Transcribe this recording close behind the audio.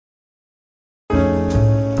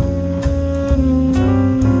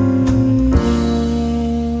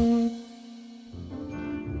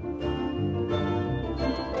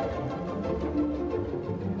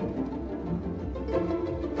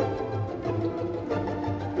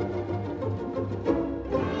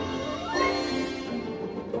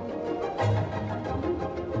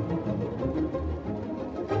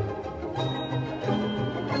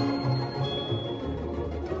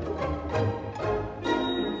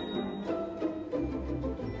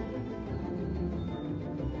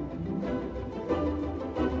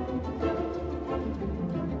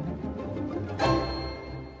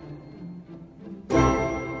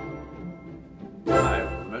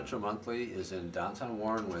Metro Monthly is in downtown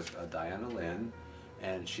Warren with Diana Lynne,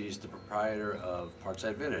 and she's the proprietor of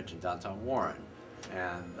Parkside Vintage in downtown Warren.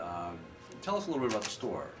 And tell us a little bit about the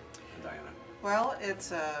store, Diana. Well,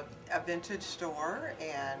 it's a vintage store,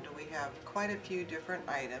 and we have quite a few different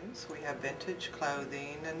items. We have vintage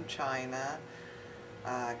clothing and china,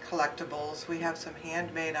 collectibles. We have some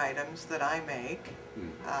handmade items that I make.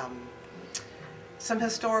 Some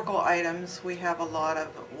historical items. We have a lot of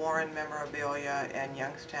Warren memorabilia and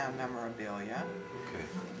Youngstown memorabilia. Okay.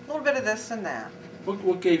 A little bit of this and that.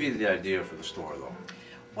 What gave you the idea for the store, though?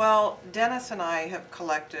 Well, Dennis and I have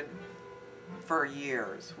collected for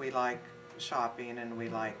years. We like shopping and we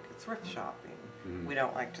like thrift shopping. We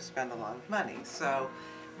don't like to spend a lot of money. So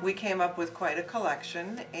we came up with quite a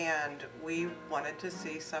collection, and we wanted to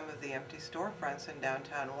see some of the empty storefronts in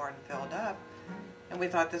downtown Warren filled up. And we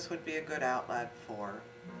thought this would be a good outlet for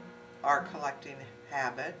our collecting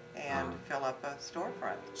habit and fill up a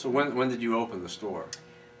storefront. So when did you open the store?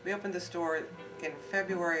 We opened the store in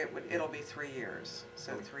February. It'll be 3 years,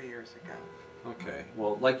 so 3 years ago. Okay.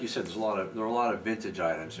 Well, like you said, there are a lot of vintage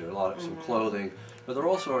items here, some clothing, but there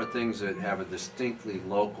also are things that have a distinctly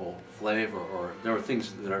local flavor, or there are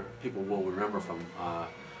things that people will remember from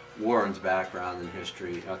Warren's background and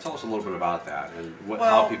history. Tell us a little bit about that and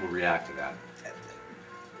how people react to that.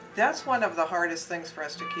 That's one of the hardest things for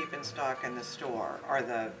us to keep in stock in the store, are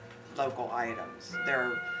the local items.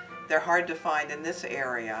 They're hard to find in this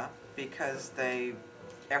area because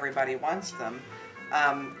everybody wants them.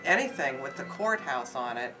 Anything with the courthouse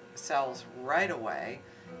on it sells right away,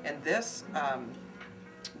 and this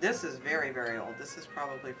is very, very old. This is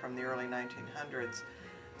probably from the early 1900s.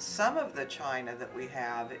 Some of the china that we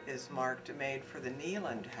have is marked made for the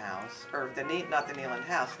Neeland House, or not the Neeland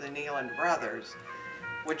House, the Neeland Brothers,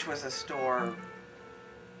 which was a store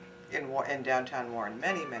in downtown Warren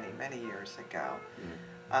many, many, many years ago.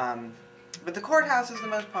 But the courthouse is the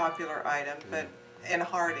most popular item, but in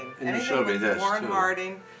Harding. And you showed me this, Warren too.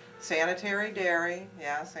 Harding, sanitary dairy.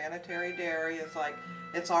 Yeah, sanitary dairy is like,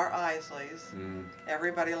 it's our Isley's.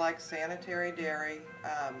 Everybody likes sanitary dairy.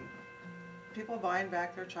 People buying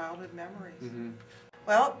back their childhood memories.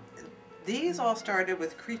 Well, these all started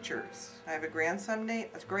with creatures. I have a grandson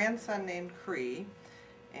named Cree,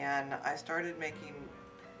 and I started making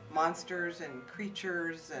monsters and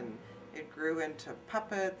creatures, and it grew into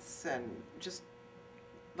puppets, and just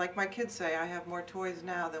like my kids say, I have more toys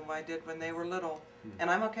now than I did when they were little, and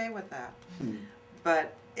I'm okay with that.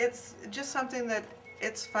 But it's just something that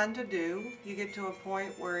it's fun to do. You get to a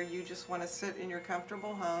point where you just want to sit in your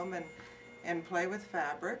comfortable home and play with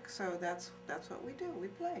fabric, so that's what we do, we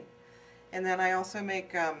play. And then I also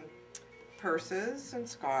make purses and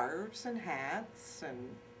scarves and hats,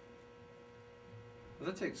 and Well,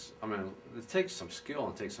 it takes some skill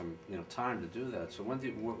and takes some time to do that. So when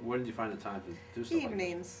did you find the time to do stuff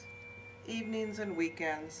evenings and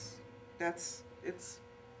weekends.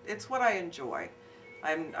 It's what I enjoy.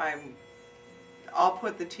 I'll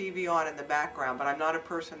put the TV on in the background, but I'm not a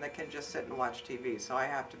person that can just sit and watch TV, so I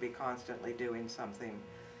have to be constantly doing something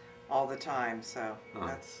all the time. So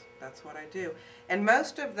that's what I do. And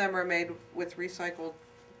most of them are made with recycled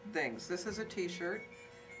things. This is a t-shirt.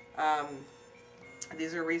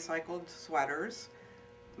 These are recycled sweaters.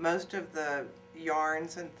 Most of the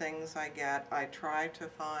yarns and things I get, I try to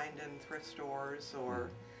find in thrift stores or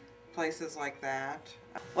places like that.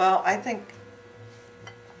 Well, I think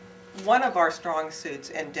one of our strong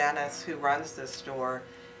suits, and Dennis, who runs this store,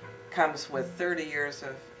 comes with 30 years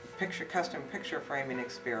of custom picture framing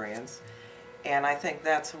experience, and I think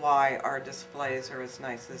that's why our displays are as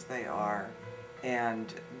nice as they are,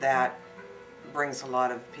 and that brings a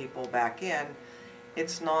lot of people back in.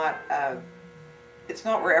 It's not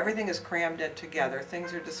where everything is crammed in together.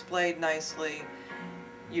 Things are displayed nicely.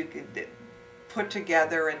 You could put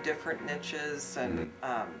together in different niches, and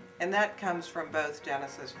that comes from both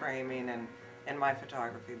Dennis's framing and my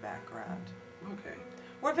photography background. Okay.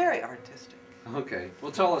 We're very artistic. Okay.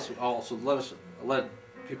 Well, tell us also. Let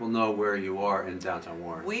people know where you are in downtown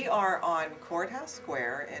Warren. We are on Courthouse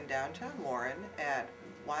Square in downtown Warren at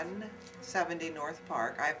 170 North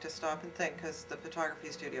Park. I have to stop and think because the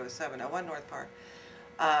photography studio is 701 North Park.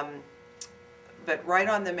 But right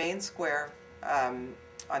on the main square, on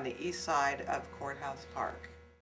the east side of Courthouse Park.